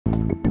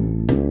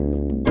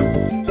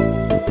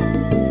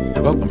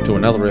Welcome to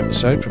another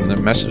episode from the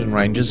Macedon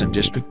Rangers and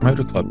District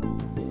Motor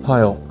Club. Hi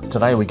all,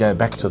 today we go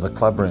back to the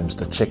club rooms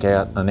to check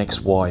out an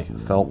XY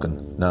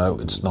Falcon. No,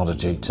 it's not a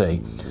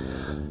GT,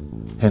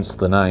 hence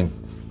the name.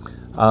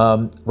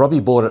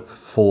 Robbie bought it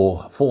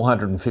for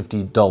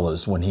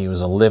 $450 when he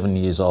was 11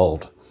 years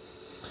old.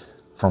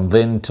 From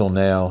then till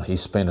now, he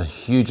spent a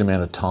huge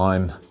amount of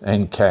time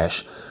and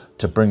cash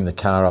to bring the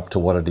car up to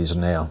what it is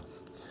now.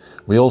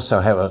 We also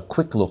have a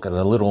quick look at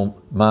a little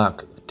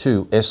Mark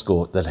II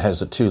Escort that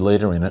has a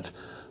 2-litre in it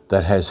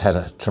that has had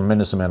a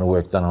tremendous amount of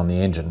work done on the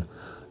engine.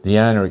 The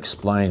owner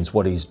explains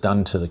what he's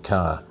done to the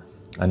car.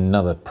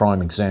 Another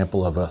prime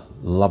example of a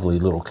lovely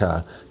little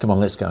car. Come on,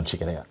 let's go and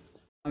check it out.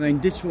 I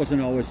mean, this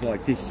wasn't always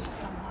like this.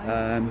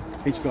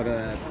 He's got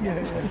a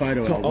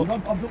photo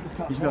album.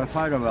 He's got a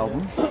photo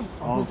album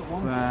of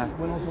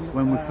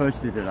when we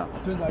first did it up.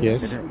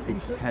 Yes.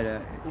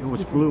 It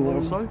was blue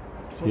also.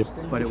 Yep.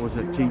 But it was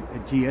a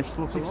GS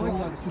looking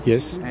like.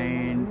 Yes.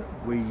 And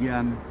we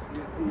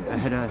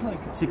had a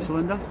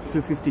 6-cylinder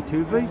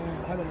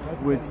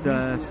 252V with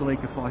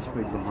Celica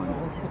 5-speed behind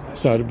it.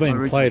 So it had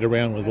been played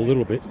around with a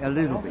little bit. A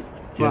little bit.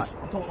 Yes.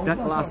 But that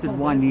lasted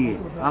 1 year.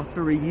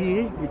 After a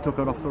year, we took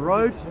it off the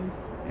road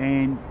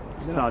and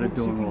started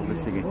doing all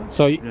this again.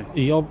 So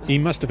he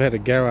must have had a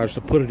garage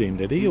to put it in,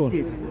 did he? Or?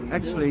 He did.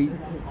 Actually,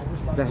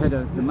 they had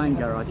the main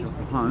garage of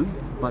the home,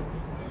 but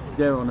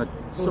they're on a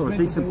sort of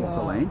decent block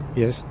of land.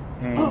 Yes.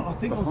 And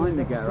behind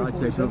the garage,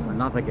 they built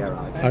another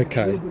garage.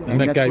 Okay. And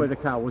that's where the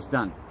car was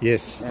done.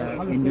 Yes.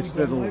 In this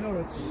little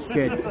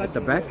shed at the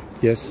back.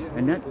 Yes.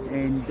 And that,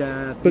 and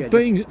but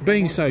yeah,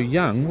 being so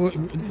young,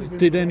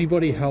 did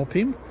anybody help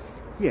him?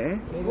 Yeah.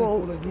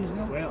 Well,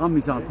 I'm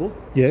his uncle.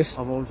 Yes.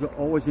 I was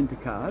always into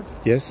cars.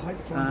 Yes.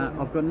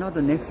 I've got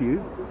another nephew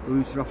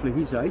who's roughly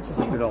his age. He's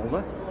a bit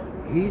older.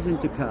 He's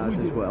into cars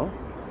as well.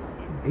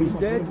 His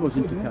dad was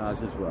into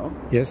cars as well.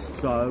 Yes.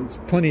 So it's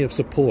plenty of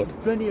support.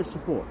 Plenty of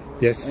support.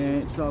 Yes.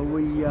 And so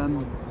we,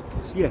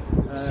 yeah.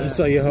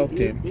 So you helped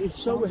him.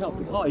 So we helped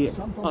him. Oh yeah.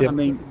 Yep. I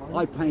mean,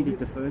 I painted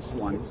the first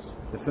one.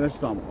 The first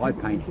time I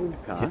painted the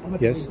car.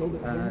 Yes.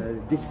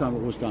 This time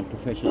it was done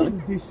professionally.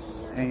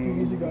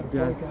 And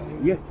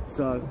yeah.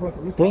 So.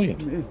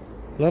 Brilliant. Yeah.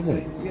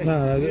 Lovely.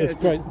 No, it's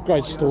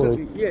great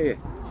story. Yeah.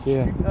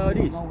 Yeah. Oh, it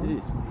is. It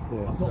is.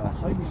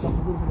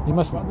 Yeah. You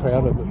must be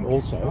proud of it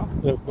also.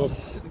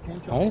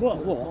 Hey?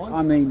 Well,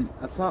 I mean,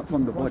 apart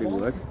from the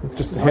bodywork,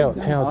 just how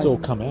it's all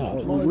come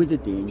out. We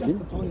did the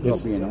engine.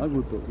 Yes. Robbie and I,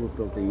 we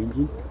built the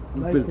engine.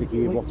 We built the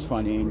gearbox,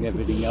 front end,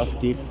 everything else,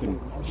 diff, and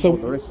so all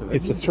the rest of it.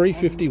 It's a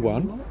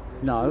 351.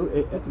 No,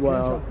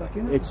 well,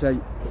 it's a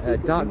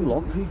dark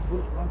block,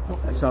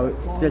 so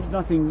there's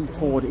nothing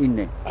Ford in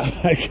there.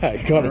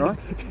 Okay, got it. Right?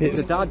 Yes. It's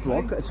a dark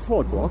block. It's a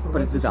Ford block,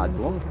 but it's a dark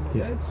block.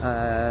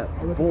 Yeah.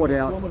 Bored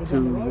out to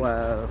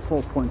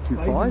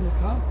 4.25.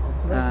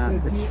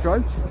 It's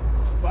stroked,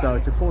 so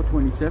it's a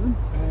 427.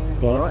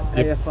 Right,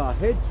 yep. AFR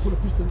heads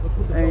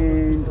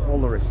and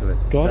all the rest of it.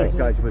 Got it.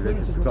 Goes with it.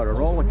 It's got a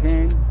roller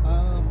cam,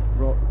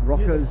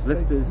 rockers,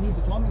 lifters.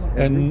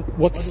 And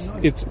what's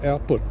its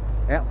output?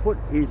 Output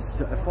is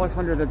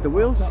 500 at the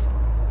wheels at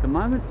the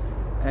moment,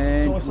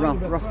 and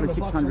roughly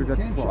 600 at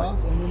the fly.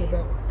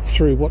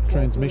 Through what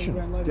transmission?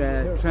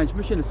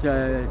 Transmission is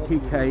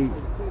TK,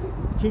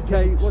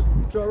 what,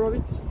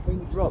 Robbie?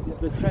 Rob,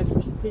 the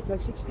transmission,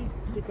 TK60?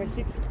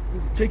 TK6?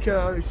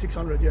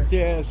 TK600, yeah.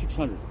 Yeah,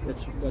 600.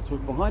 That's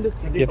what's behind it.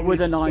 Yep.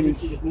 With a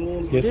 9-inch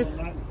Yes. diff,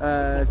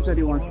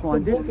 31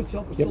 spline diff,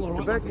 Yep.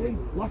 the back,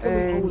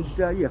 and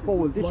yeah,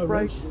 4-wheel disc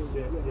brakes.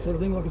 A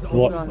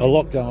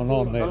lot going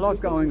on there. A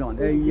lot going on.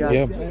 It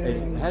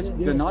has,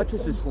 the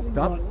nitrous is hooked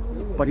up,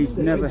 but he's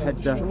never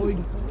had the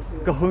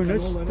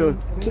kahunas to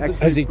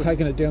actually... Has he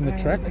taken it down the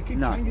track?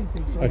 No.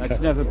 Okay. It's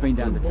never been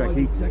down the track.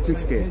 He's too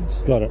scared.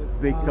 Got it.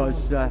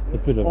 Because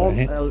bit of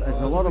there's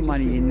a lot of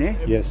money in there.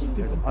 Yes.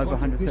 There's over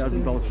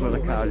 $100,000 worth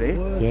of car there.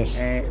 Yes.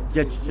 And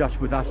that's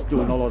just with us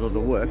doing a lot of the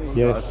work.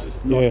 Yes.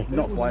 So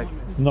not by...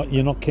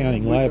 You're not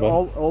counting labour.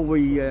 All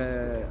we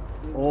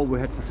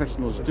had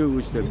professionals do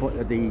was the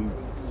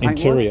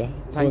Interior.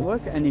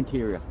 paintwork and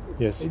interior.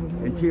 Yes.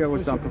 Interior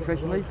was done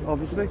professionally,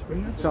 obviously.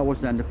 So was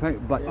done the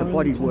paint, but the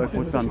body work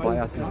was done by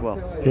us as well.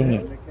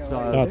 Brilliant.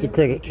 So it's a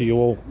credit to you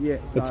all. yeah,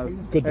 It's so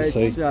good to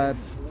see.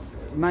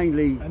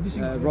 Mainly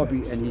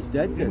Robbie and his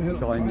dad, the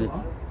guy in the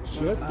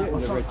shirt, the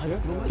red shirt.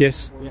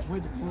 Yes.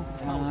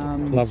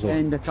 Lovely.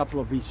 And a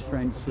couple of his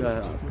friends,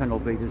 panel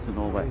beaters and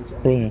all that.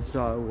 Brilliant.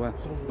 So,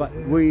 but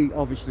we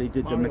obviously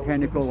did the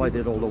mechanical. I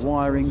did all the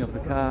wiring of the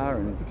car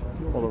and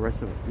all the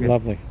rest of it. Yeah.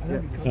 Lovely.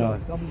 Yeah.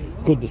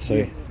 Good to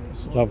see.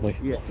 Lovely.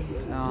 Yeah.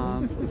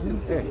 Yeah.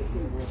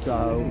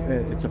 So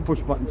it's a push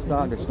button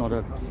start. It's not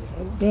a.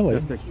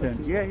 Really?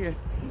 Yeah.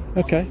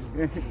 Okay.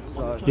 Yeah.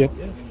 So, Yep.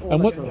 all And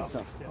that what? sort of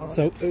stuff.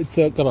 So it's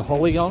got a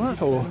Holly on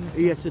it, or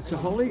Yes, it's a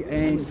Holly,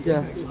 and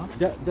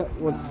that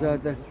was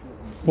the.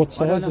 what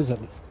size is it?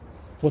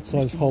 What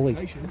size Holly?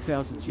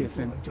 1000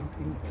 CFM.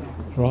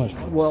 Right.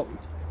 Well,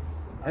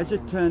 as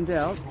it turned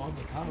out,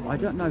 I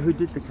don't know who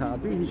did the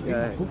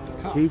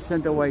carby. He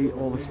sent away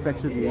all the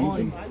specs of the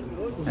engine,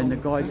 and the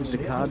guy did the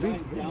carby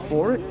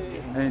for it.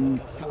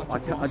 And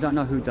I don't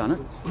know who done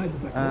it,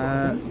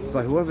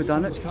 but whoever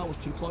done it,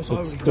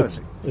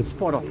 it's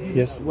spot on.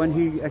 Yes. When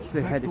he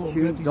actually had it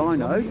tuned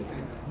dyno,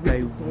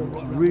 they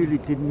really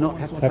did not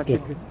have to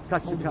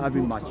touch the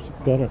carby much.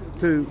 Got it.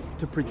 To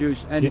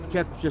produce, and it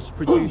kept just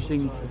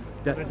producing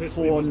that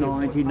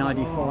 490,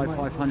 95,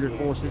 500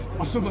 horses.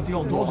 I still got the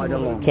old doors right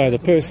along. So the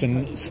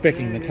person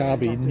speccing the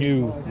carby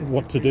knew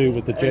what to do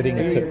with the jetting,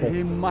 etc.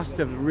 He must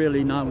have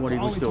really known what he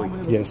was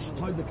doing. Yes.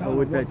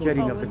 With the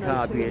jetting of the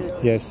carby.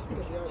 Yes.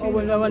 Oh,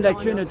 when they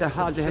tuned it, they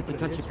hardly had to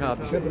touch the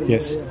carby.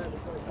 Yes.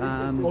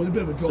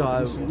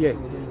 So yeah.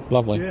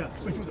 Lovely.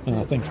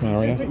 Thanks,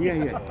 Mario.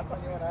 Yeah.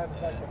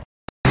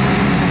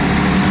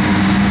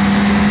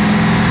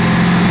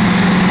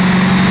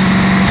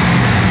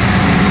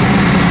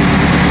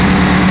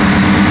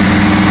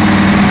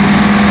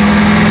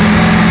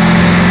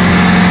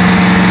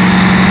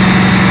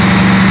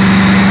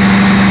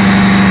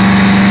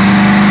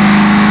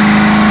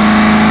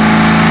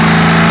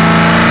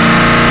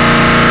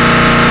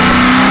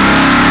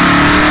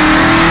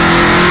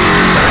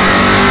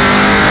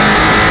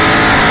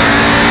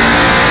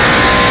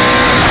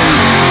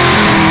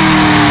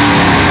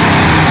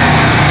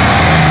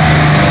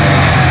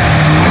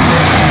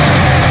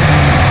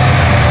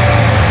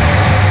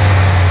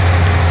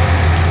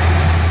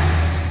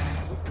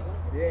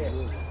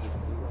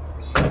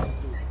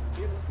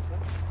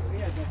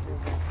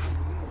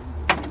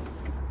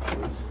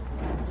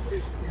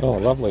 Oh,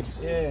 lovely.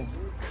 Yeah.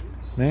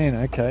 Man,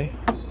 okay.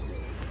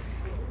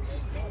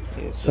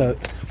 Yeah, So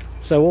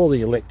all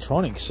the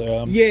electronics.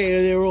 yeah,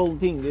 they're all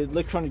things.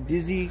 Electronic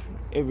dizzy,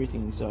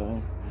 everything.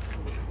 So.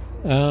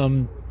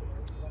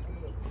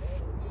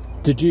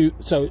 Did you?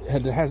 So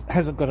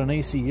has it got an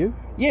ECU?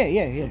 Yeah.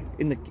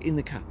 In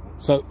the car.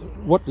 So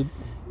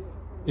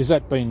is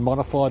that been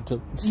modified to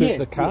suit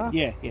the car?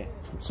 Yeah.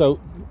 So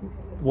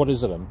what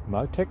is it? A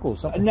Motec or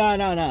something? No.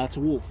 It's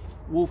a Wolf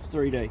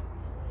 3D.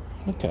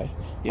 Okay.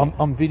 Yeah.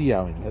 I'm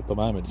videoing at the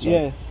moment. So,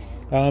 Yeah.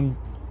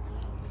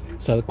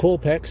 So the core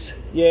packs.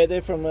 Yeah,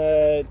 they're from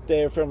an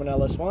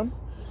LS1.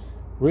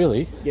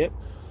 Really? Yep.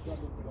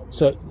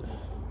 So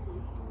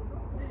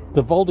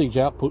the voltage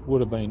output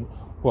would have been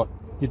what?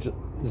 Is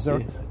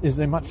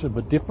there much of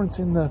a difference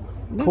in the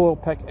coil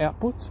pack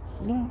outputs?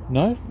 No.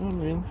 No? Not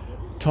really.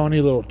 Tiny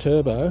little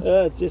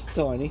turbo. It's just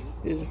tiny.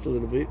 It's just a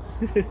little bit.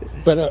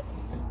 But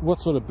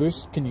what sort of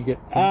boost can you get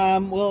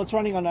from well, it's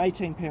running on an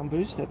 18-pound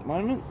boost at the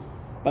moment,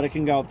 but it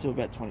can go up to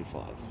about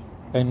 25.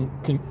 and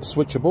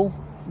switchable?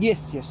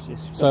 Yes.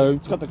 So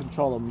it's got the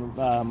controller,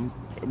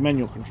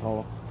 manual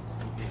controller.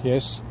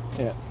 Yes.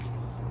 Yeah.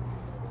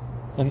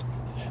 And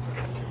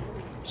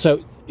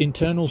so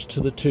internals to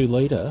the 2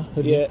 litre.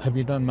 Have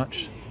you done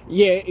much?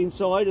 Yeah,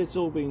 inside it's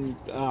all been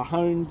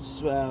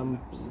Hone's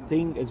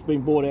thing. It's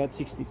been bought out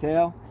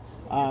 60,000.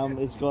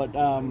 It's got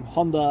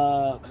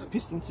Honda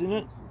pistons in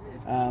it,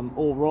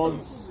 all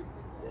rods,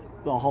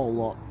 the whole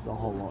lot.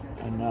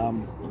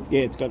 And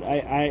yeah, it's got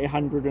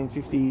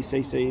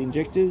 850cc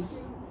injectors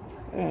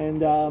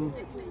and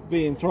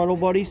V throttle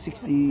body,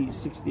 60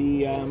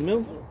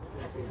 mil.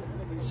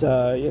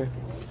 So yeah.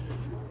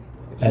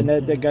 And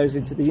that goes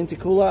into the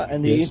intercooler,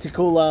 and the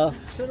intercooler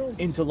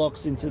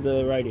interlocks into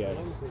the radio.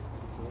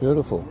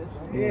 Beautiful.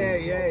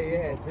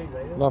 Yeah.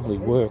 Lovely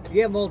work.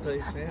 Yeah,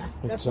 Maltese, man.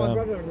 That's my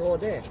brother-in-law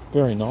there.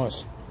 Very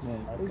nice.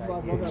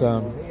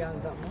 Yeah.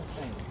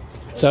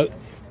 So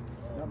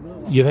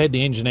you've had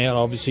the engine out,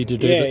 obviously, to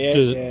do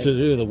to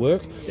do the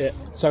work. Yeah.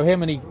 So how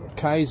many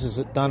Ks has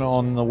it done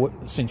on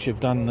since you've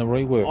done the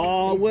rework?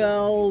 Oh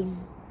well,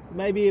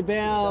 maybe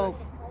about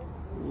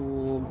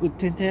good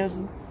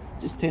 10,000.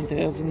 Just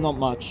 10,000, not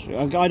much.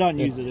 I don't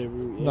use it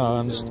every. No,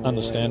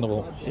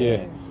 understandable.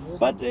 Yeah.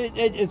 But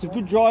it's a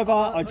good driver.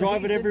 I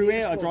drive it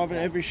everywhere. I drive it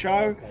at every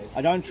show.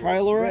 I don't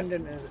trailer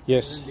it.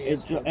 Yes.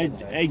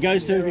 It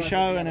goes to every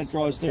show and it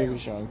drives to every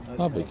show.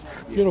 Lovely.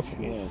 Beautiful.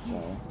 Yeah.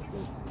 So.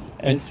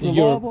 And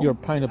you're a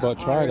painter by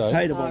trade, eh?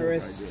 Painter by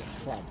trade.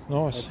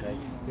 Nice.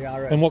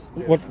 And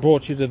what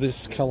brought you to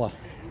this colour?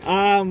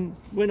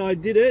 When I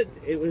did it,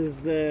 it was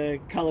the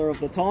colour of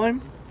the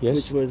time,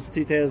 which was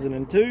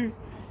 2002,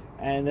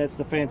 and that's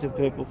the Phantom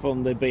Purple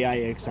from the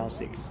BA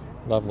XR6.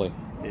 Lovely.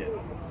 Yeah.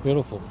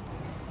 Beautiful.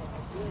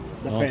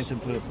 The Phantom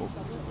Purple.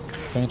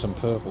 Phantom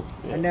Purple.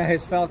 Yeah. And now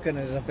his Falcon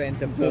is a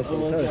Phantom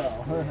Purple too.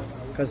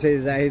 Because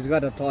he's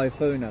got a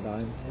Typhoon at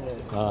home.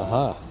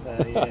 Aha.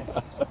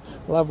 Yeah.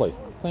 Lovely.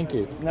 Thank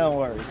you. No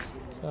worries.